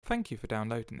Thank you for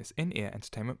downloading this in-ear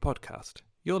entertainment podcast.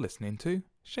 You're listening to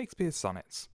Shakespeare's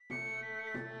Sonnets.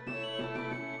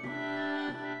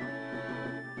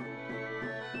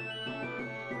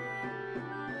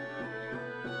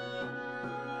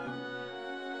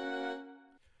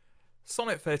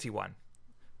 Sonnet 31.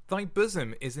 Thy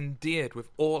bosom is endeared with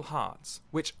all hearts,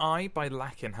 which I by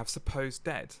lacking have supposed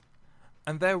dead.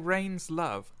 And there reigns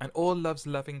love, and all love's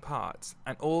loving parts,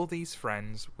 and all these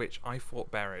friends which I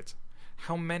thought buried.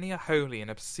 How many a holy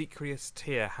and obsequious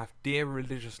tear hath dear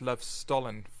religious love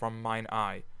stolen from mine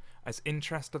eye, as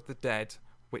interest of the dead,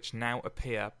 which now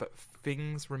appear but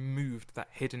things removed that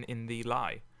hidden in thee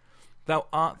lie. Thou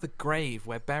art the grave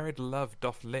where buried love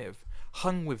doth live,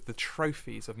 hung with the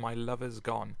trophies of my lovers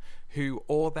gone, who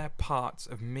all their parts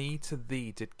of me to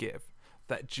thee did give.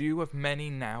 That due of many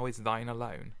now is thine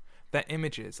alone. Their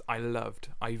images I loved,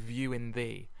 I view in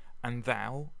thee, and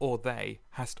thou, or they,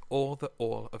 hast all the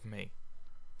all of me.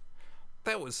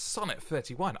 That was Sonnet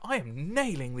 31. I am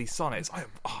nailing these sonnets.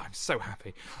 I'm so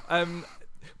happy.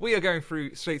 We are going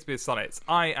through Shakespeare's sonnets.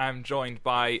 I am joined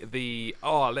by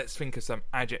let's think of some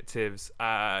adjectives.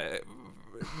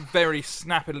 Very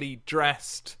snappily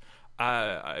dressed,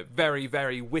 very,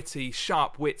 very witty,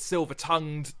 sharp-wit,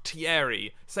 silver-tongued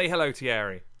Thierry. Say hello,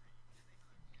 Thierry.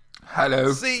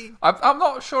 Hello. See? I'm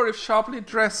not sure if sharply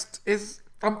dressed is...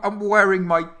 I'm wearing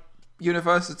my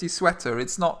university sweater.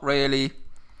 It's not really...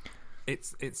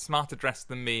 It's smarter dressed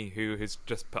than me, who has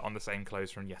just put on the same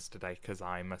clothes from yesterday, because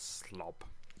I'm a slob.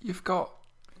 You've got...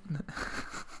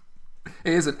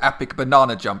 It is an epic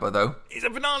banana jumper, though. It's a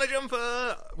banana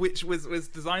jumper, which was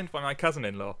designed by my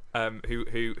cousin-in-law,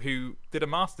 who did a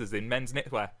master's in men's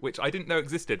knitwear, which I didn't know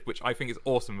existed, which I think is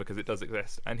awesome because it does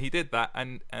exist. And he did that,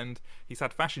 and he's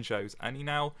had fashion shows, and he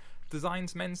now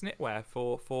designs men's knitwear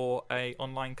for a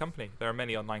online company. There are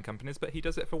many online companies, but he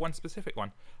does it for one specific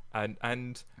one,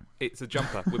 and it's a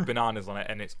jumper with bananas on it,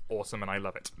 and it's awesome, and I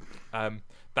love it. That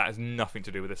has nothing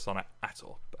to do with this sonnet at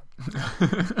all.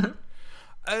 But...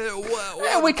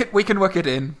 we can work it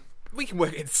in. We can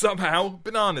work it somehow.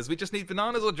 Bananas. We just need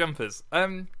bananas or jumpers.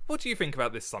 What do you think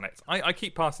about this sonnet? I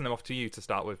keep passing them off to you to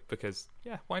start with because,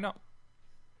 yeah, why not?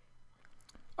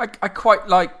 I quite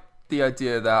like the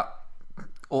idea that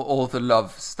all the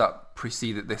loves that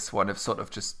preceded this one have sort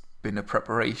of just been a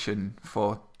preparation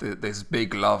for this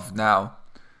big love now,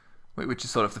 which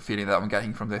is sort of the feeling that I'm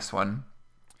getting from this one.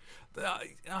 I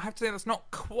have to say that's not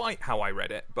quite how I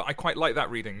read it, but I quite like that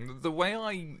reading. The way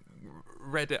I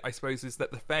read it, I suppose, is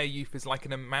that the fair youth is like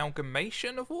an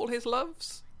amalgamation of all his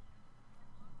loves.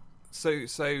 So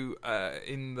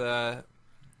in the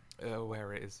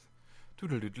where it is,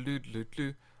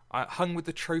 hung with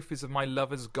the trophies of my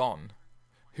lovers gone,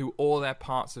 who all their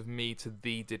parts of me to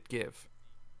thee did give.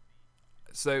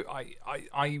 So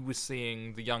I was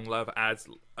seeing the young love as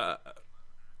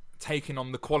taking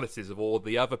on the qualities of all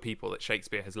the other people that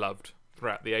Shakespeare has loved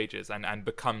throughout the ages and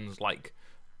becomes like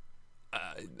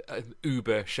an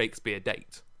uber Shakespeare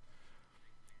date.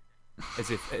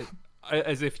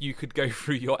 As if you could go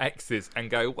through your exes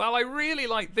and go, well, I really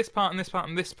like this part and this part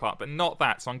and this part, but not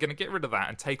that, so I'm going to get rid of that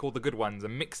and take all the good ones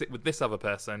and mix it with this other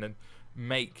person and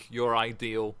make your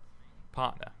ideal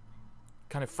partner.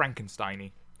 Kind of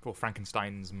Frankenstein-y, or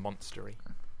Frankenstein's monstery.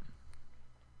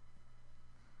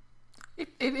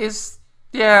 It is,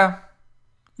 yeah,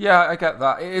 I get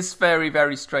that. It is very,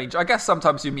 very strange. I guess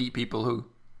sometimes you meet people who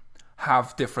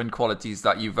have different qualities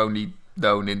that you've only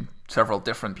known in several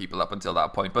different people up until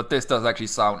that point. But this does actually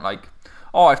sound like,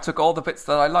 I've took all the bits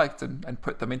that I liked and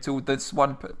put them into this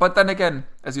one. But then again,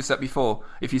 as you said before,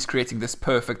 if he's creating this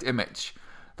perfect image,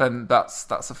 then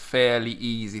that's a fairly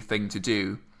easy thing to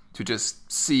do, to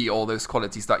just see all those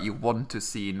qualities that you want to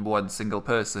see in one single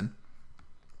person.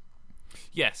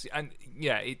 Yes, and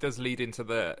yeah, it does lead into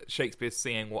the Shakespeare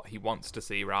seeing what he wants to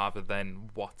see rather than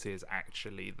what is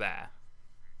actually there.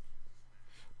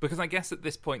 Because I guess at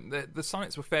this point, the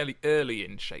sonnets were fairly early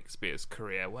in Shakespeare's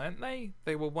career, weren't they?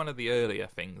 They were one of the earlier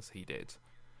things he did.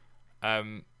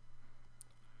 And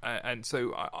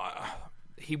so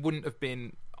he wouldn't have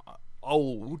been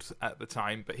old at the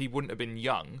time, but he wouldn't have been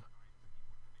young.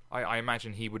 I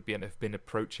imagine he would have been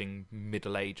approaching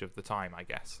middle age of the time, I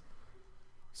guess.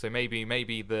 So maybe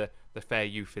the fair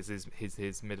youth is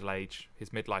his middle age,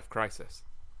 his midlife crisis.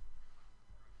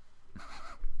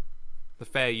 The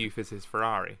fair youth is his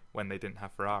Ferrari when they didn't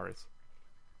have Ferraris.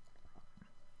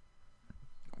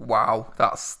 Wow,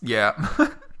 that's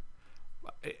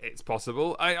It's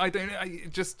possible. I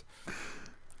just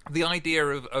the idea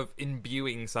of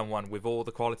imbuing someone with all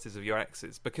the qualities of your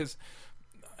exes, because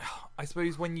I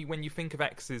suppose when you think of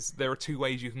exes, there are two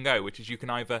ways you can go, which is you can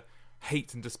either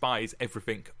hate and despise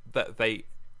everything that they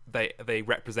they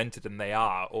represented and they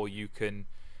are, or you can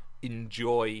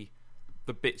enjoy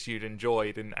the bits you'd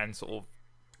enjoyed and sort of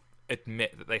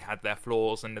admit that they had their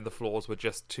flaws and the flaws were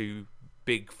just too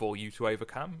big for you to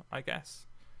overcome, I guess.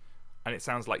 And it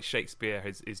sounds like Shakespeare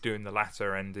is doing the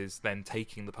latter and is then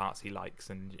taking the parts he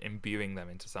likes and imbuing them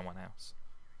into someone else.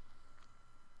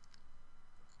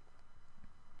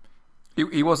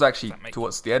 He was actually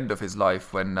towards the end of his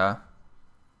life when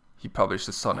he published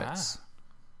the sonnets.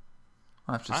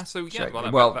 I've just checked.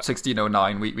 Well,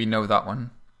 1609, we know that one.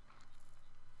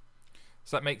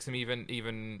 So that makes him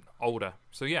even older.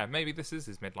 So yeah, maybe this is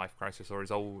his midlife crisis, or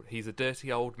he's a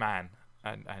dirty old man,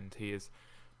 and he is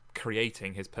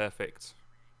creating his perfect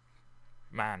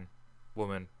man,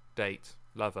 woman, date,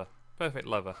 lover, perfect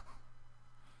lover.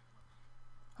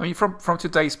 I mean, from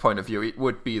today's point of view, it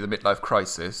would be the midlife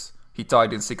crisis. He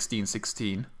died in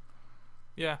 1616.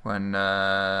 Yeah. When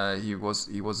he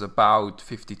was about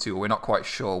 52. We're not quite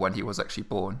sure when he was actually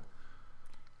born.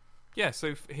 Yeah,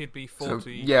 so he'd be 40. So,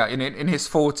 yeah, in his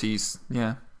 40s,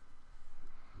 yeah.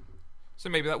 So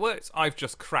maybe that works. I've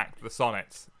just cracked the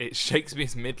sonnets. It's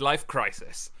Shakespeare's midlife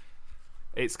crisis.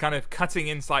 It's kind of cutting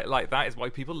insight like that is why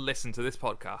people listen to this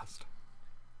podcast.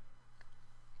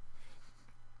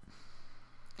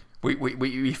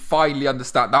 We finally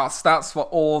understand. That's what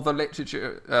all the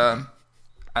literature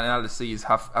analyses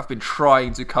have been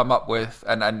trying to come up with,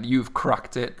 and you've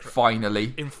cracked it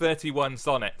finally. In 31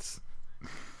 sonnets.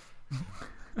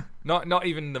 Not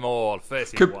even them all.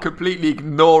 31. Completely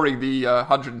ignoring the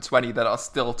 120 that are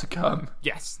still to come.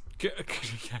 Yes.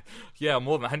 Yeah,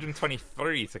 more than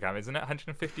 123 to come, isn't it?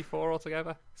 154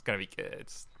 altogether. It's going to be good.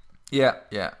 Yeah.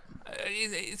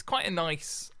 It's quite a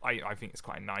nice. I think it's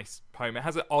quite a nice poem. It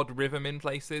has an odd rhythm in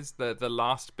places. The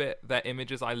last bit, their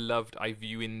images I loved, I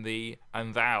view in thee,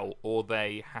 and thou or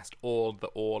they hast all the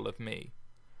all of me.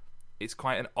 It's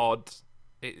quite an odd.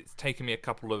 It's taken me a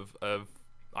couple of.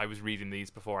 I was reading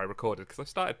these before I recorded because I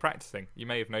started practicing. You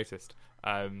may have noticed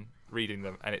reading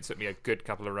them, and it took me a good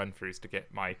couple of run throughs to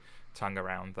get my tongue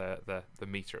around the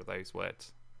meter of those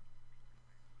words.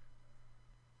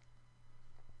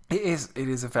 It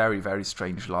is a very, very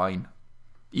strange line,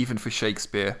 even for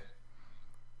Shakespeare.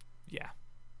 Yeah.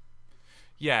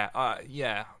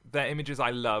 Their images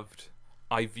I loved,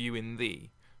 I view in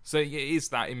thee. So it is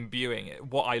that imbuing.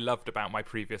 What I loved about my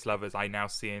previous lovers, I now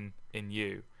see in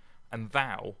you. And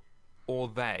thou, or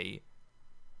they,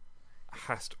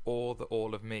 hast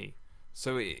all of me.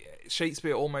 So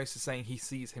Shakespeare almost is saying he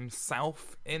sees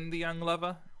himself in the young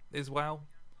lover as well.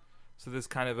 So there's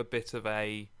kind of a bit of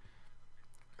a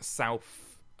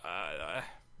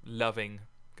self-loving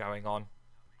going on.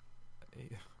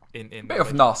 In a bit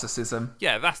of narcissism.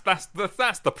 Yeah, that's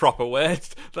the proper word.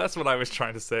 That's what I was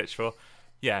trying to search for.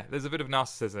 Yeah, there's a bit of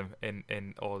narcissism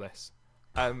in all this.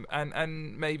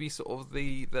 And maybe sort of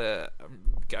the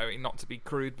going, not to be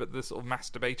crude, but the sort of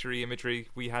masturbatory imagery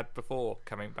we had before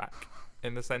coming back,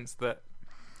 in the sense that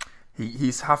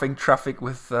he's having traffic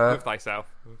with thyself.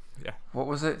 Yeah. What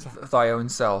was it? Thy own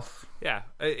self. Yeah.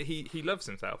 He loves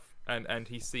himself, and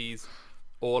he sees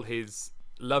all his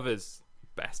lover's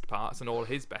best parts and all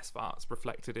his best parts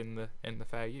reflected in the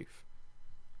fair youth.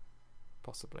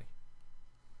 Possibly.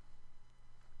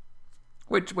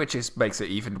 Which makes it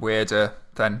even weirder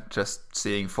than just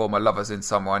seeing former lovers in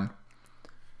someone.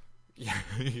 Yeah.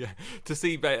 To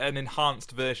see an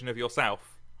enhanced version of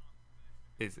yourself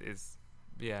is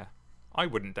yeah. I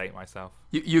wouldn't date myself.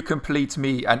 You complete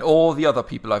me and all the other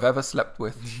people I've ever slept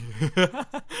with.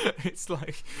 It's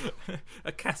like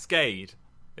a cascade,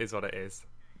 is what it is.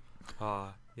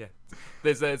 Yeah.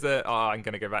 There's I'm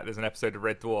going to go back. There's an episode of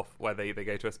Red Dwarf where they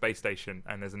go to a space station,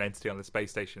 and there's an entity on the space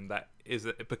station that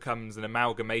it becomes an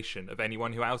amalgamation of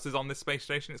anyone who else is on this space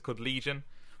station. It's called Legion,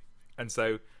 and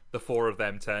so the four of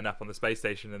them turn up on the space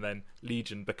station, and then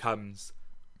Legion becomes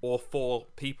all four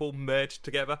people merged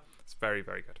together. It's very,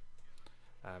 very good.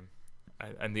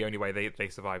 And the only way they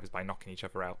survive is by knocking each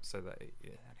other out. So that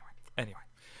anyway,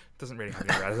 doesn't really have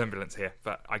any resemblance here,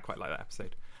 but I quite like that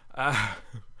episode.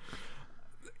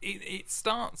 It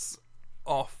starts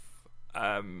off.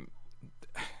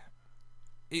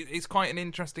 It's quite an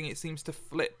interesting. It seems to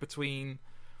flip between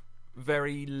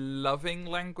very loving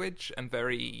language and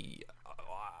very.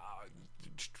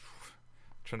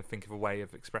 Trying to think of a way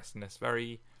of expressing this.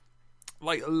 Very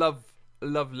like love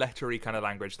lettery kind of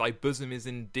language. Thy bosom is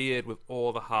endeared with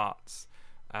all the hearts,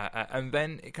 and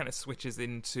then it kind of switches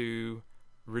into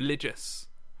religious.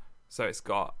 So it's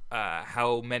got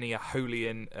how many a holy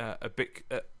and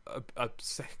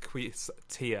obsequious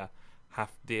tear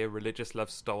hath dear religious love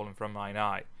stolen from mine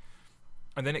eye,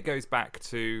 and then it goes back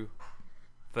to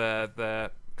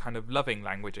the kind of loving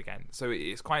language again. So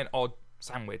it's quite an odd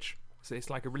sandwich. So it's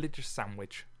like a religious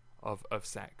sandwich of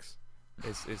sex,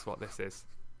 is what this is.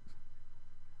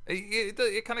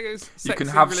 It kind of goes. You can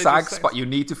have sex, but you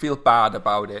need to feel bad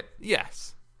about it.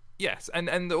 Yes,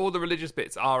 and all the religious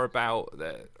bits are about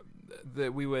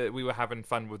we were having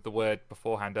fun with the word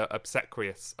beforehand.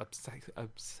 Obsequious. That's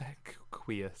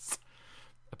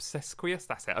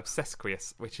it.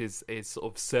 Obsequious, which is sort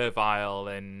of servile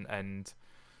and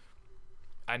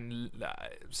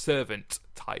servant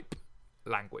type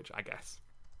language, I guess.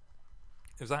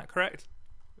 Is that correct?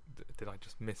 Did I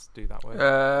just misdo that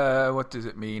word? What does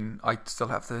it mean? I still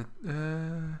have to.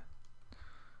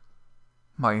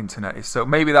 My internet is so.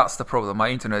 Maybe that's the problem. My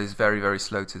internet is very, very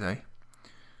slow today.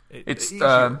 It's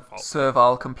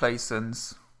servile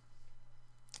complacence.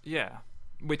 Yeah,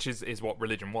 which is what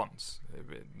religion wants.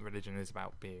 Religion is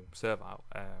about being servile.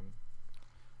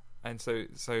 And so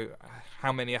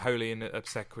how many a holy and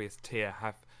obsequious tear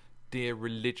have dear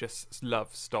religious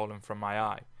love stolen from my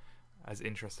eye, as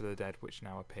interest of the dead which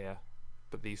now appear,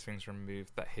 but these things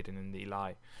removed that hidden in thee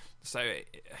lie. So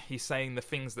he's saying the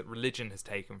things that religion has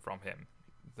taken from him,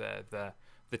 the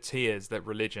tears that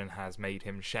religion has made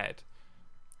him shed,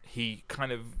 he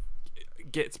kind of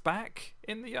gets back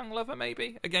in the young lover,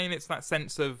 maybe. Again, it's that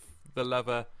sense of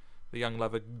the young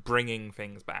lover bringing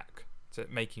things back, to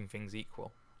making things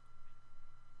equal.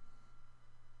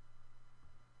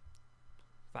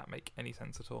 Does that make any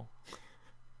sense at all?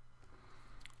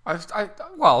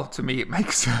 Well, to me it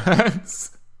makes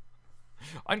sense.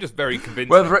 I'm just very convinced.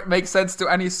 Whether it makes sense to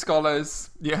any scholars,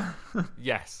 yeah.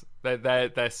 Yes,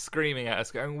 they're screaming at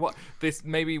us, going, "What? This?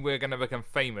 Maybe we're going to become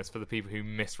famous for the people who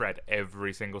misread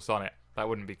every single sonnet. That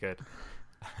wouldn't be good."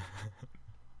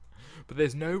 But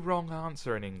there's no wrong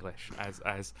answer in English,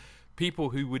 as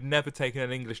people who would never take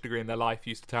an English degree in their life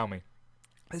used to tell me.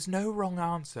 There's no wrong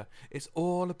answer. It's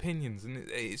all opinions, and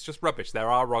it's just rubbish. There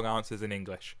are wrong answers in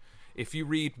English. If you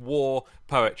read war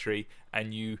poetry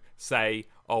and you say,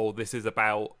 oh, this is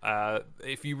about...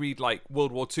 if you read like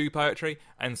World War II poetry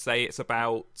and say it's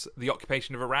about the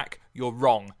occupation of Iraq, you're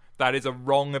wrong. That is a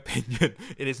wrong opinion.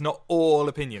 It is not all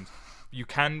opinions. You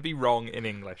can be wrong in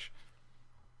English.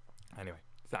 Anyway,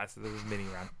 that's the mini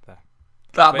rant there.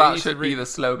 That should be the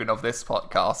slogan of this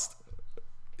podcast.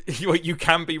 You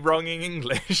can be wrong in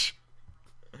English.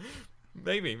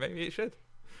 Maybe it should.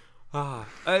 What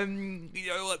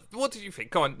did you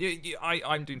think? Come on,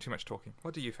 I'm doing too much talking.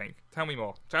 What do you think? Tell me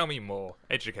more.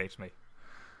 Educate me.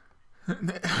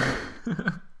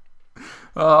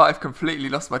 I've completely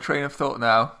lost my train of thought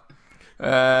now.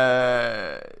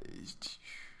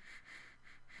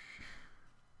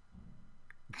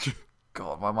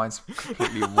 God, my mind's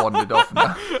completely wandered off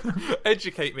now.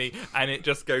 Educate me, and it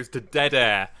just goes to dead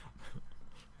air.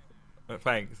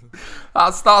 Thanks.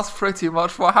 That's pretty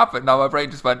much what happened. Now my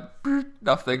brain just went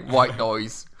nothing. White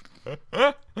noise.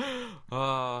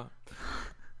 I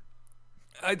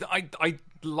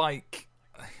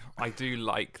do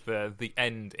like the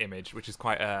end image, which is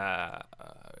quite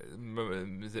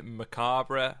is it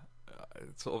macabre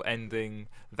sort of ending.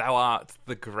 Thou art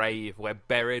the grave where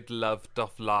buried love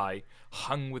doth lie,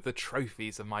 hung with the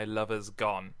trophies of my lovers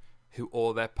gone, who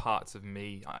all their parts of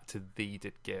me to thee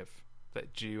did give.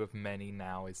 That due of many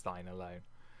now is thine alone.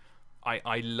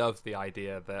 I love the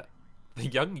idea that the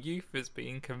young youth is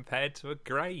being compared to a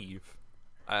grave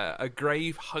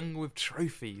hung with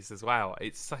trophies as well.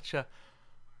 It's such a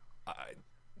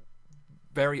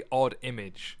very odd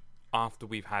image after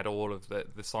we've had all of the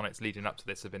sonnets leading up to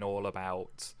this have been all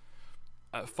about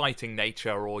fighting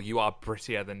nature, or you are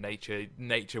prettier than nature.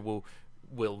 Nature will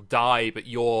die, but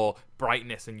your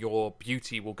brightness and your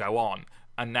beauty will go on.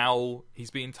 And now he's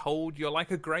being told you're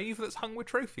like a grave that's hung with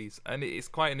trophies. And it's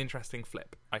quite an interesting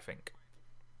flip, I think.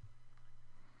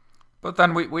 But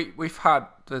then we've had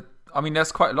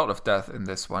there's quite a lot of death in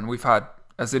this one. We've had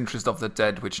as interest of the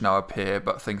dead which now appear,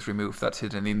 but things removed that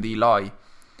hidden in thee lie.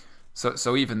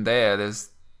 So even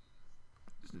there's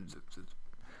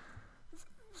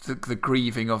the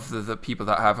grieving of the people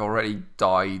that have already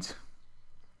died.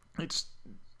 It's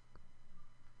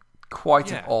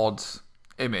quite an odd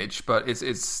image, but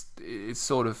it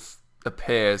sort of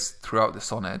appears throughout the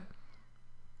sonnet.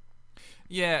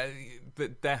 Yeah,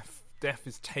 that death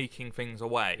is taking things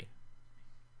away,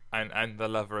 and the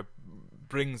lover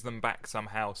brings them back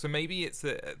somehow. So maybe it's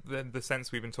the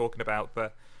sense we've been talking about,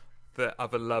 that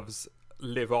other loves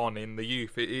live on in the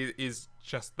youth. It is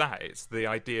just that. It's the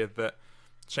idea that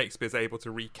Shakespeare's able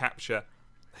to recapture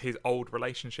his old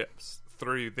relationships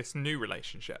through this new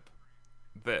relationship.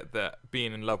 That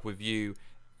being in love with you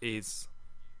is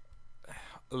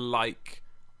like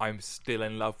I'm still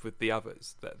in love with the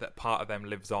others. That part of them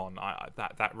lives on.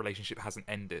 That relationship hasn't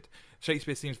ended.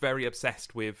 Shakespeare seems very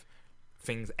obsessed with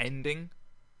things ending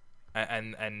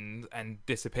and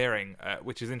disappearing,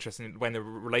 which is interesting. When the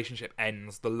relationship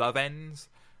ends, the love ends.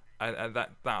 That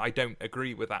I don't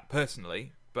agree with that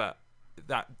personally, but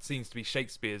that seems to be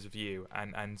Shakespeare's view,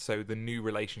 and so the new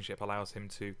relationship allows him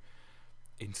to,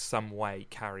 in some way,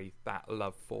 carry that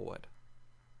love forward.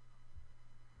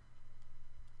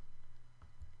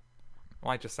 Am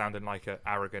I just sounding like an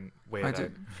arrogant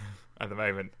weirdo at the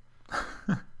moment?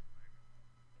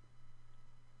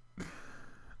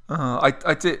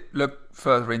 I did look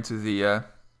further into the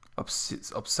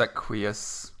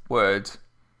obsequious word,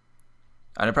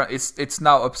 and apparently it's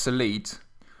now obsolete,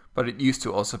 but it used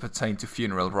to also pertain to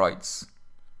funeral rites.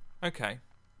 Okay.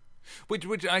 Which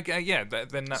yeah,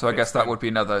 then that so I guess that would be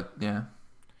another, yeah.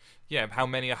 Yeah, how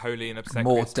many are holy and obsequious?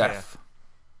 More death. Here?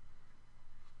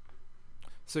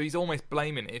 So he's almost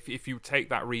blaming, if you take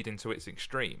that reading to its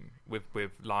extreme, with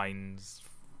lines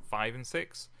 5 and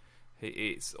 6,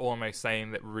 it's almost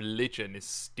saying that religion is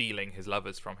stealing his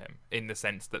lovers from him, in the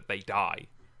sense that they die,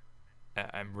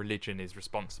 and religion is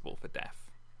responsible for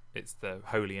death. It's the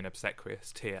holy and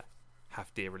obsequious tear,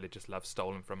 hath dear religious love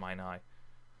stolen from mine eye.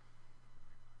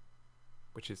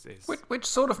 Which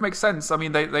sort of makes sense. I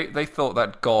mean, they thought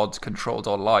that God controlled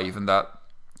all life, and that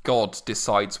God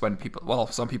decides when people... Well,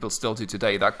 some people still do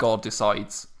today, that God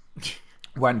decides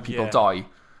when people die.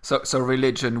 So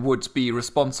religion would be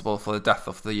responsible for the death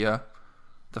of the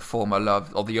former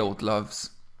love, or the old loves.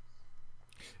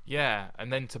 Yeah,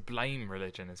 and then to blame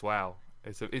religion as well.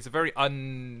 It's a very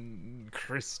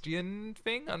un-Christian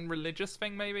thing, unreligious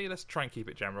thing maybe. Let's try and keep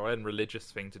it general. An unreligious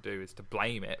thing to do is to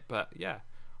blame it, but yeah,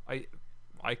 I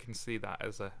can see that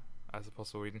as a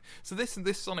possible reading. So this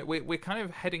sonnet, we're kind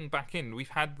of heading back in. We've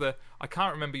had I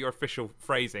can't remember your official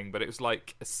phrasing, but it was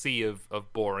like a sea of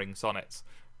boring sonnets,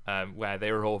 where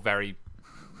they were all very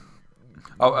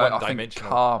one-dimensional. I think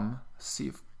calm,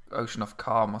 ocean of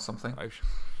calm or something.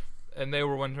 And they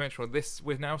were one-dimensional. This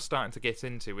we're now starting to get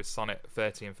into with sonnet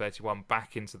 30 and 31,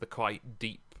 back into the quite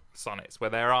deep sonnets where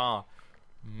there are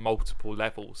multiple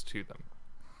levels to them.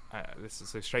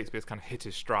 So Shakespeare's kind of hit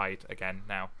his stride again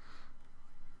now.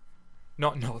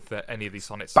 Not that any of these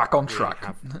sonnets back on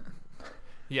track.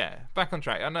 Yeah, back on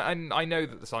track. And I know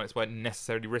that the sonnets weren't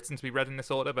necessarily written to be read in this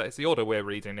order, but it's the order we're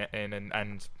reading it in,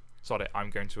 and sonnet I'm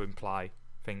going to imply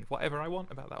whatever I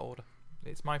want about that order.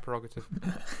 It's my prerogative.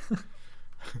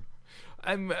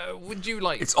 Would you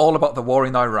like? It's all about the war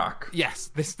in Iraq.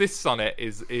 Yes, this sonnet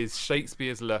is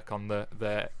Shakespeare's look on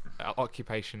the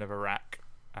occupation of Iraq,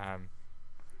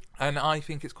 and I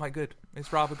think it's quite good.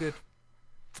 It's rather good.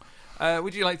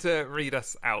 Would you like to read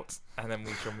us out, and then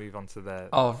we shall move on to the...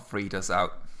 I'll read us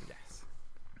out. Yes.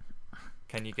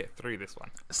 Can you get through this one?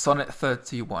 Sonnet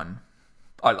 31.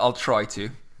 I'll try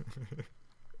to.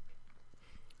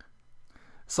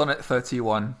 Sonnet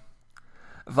 31.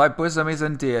 Thy bosom is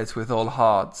endeared with all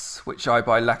hearts, which I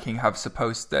by lacking have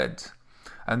supposed dead,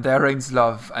 and there reigns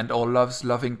love, and all love's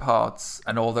loving parts,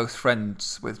 and all those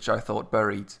friends which I thought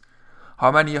buried.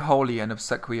 How many a holy and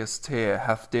obsequious tear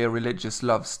hath dear religious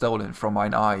love stolen from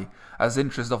mine eye, as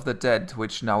interest of the dead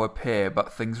which now appear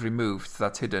but things removed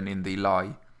that hidden in thee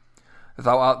lie.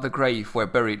 Thou art the grave where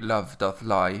buried love doth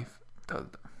lie.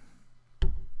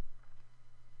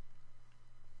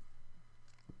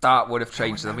 That would have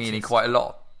changed the meaning quite a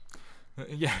lot.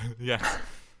 Yeah.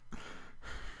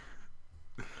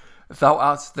 Thou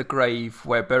art the grave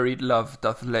where buried love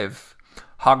doth live,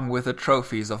 hung with the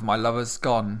trophies of my lovers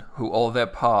gone, who all their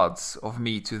parts of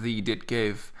me to thee did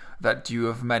give. That due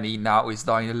of many now is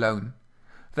thine alone.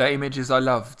 Their images I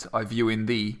loved, I view in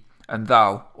thee, and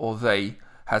thou, or they,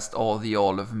 hast all the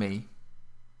all of me.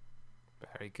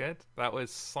 Very good. That was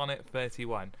Sonnet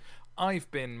 31. I've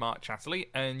been Mark Chatterley,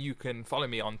 and you can follow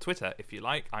me on Twitter if you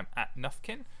like. I'm at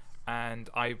Nufkin, and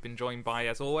I've been joined by,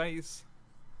 as always,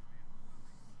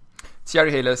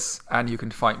 Thierry Hillis, and you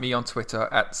can find me on Twitter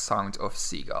at Sound of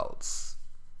Seagulls.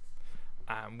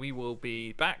 And we will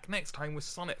be back next time with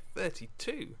Sonnet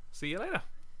 32. See you later.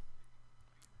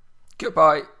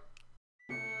 Goodbye.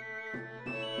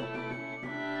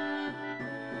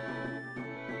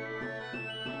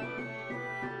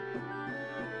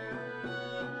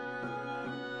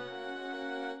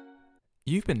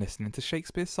 You've been listening to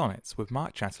Shakespeare Sonnets with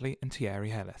Mark Chatterley and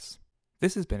Thierry Hillis.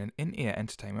 This has been an In-Ear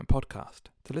Entertainment podcast.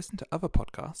 To listen to other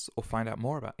podcasts or find out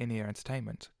more about In-Ear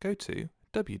Entertainment, go to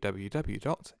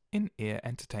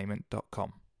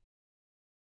www.inearentertainment.com.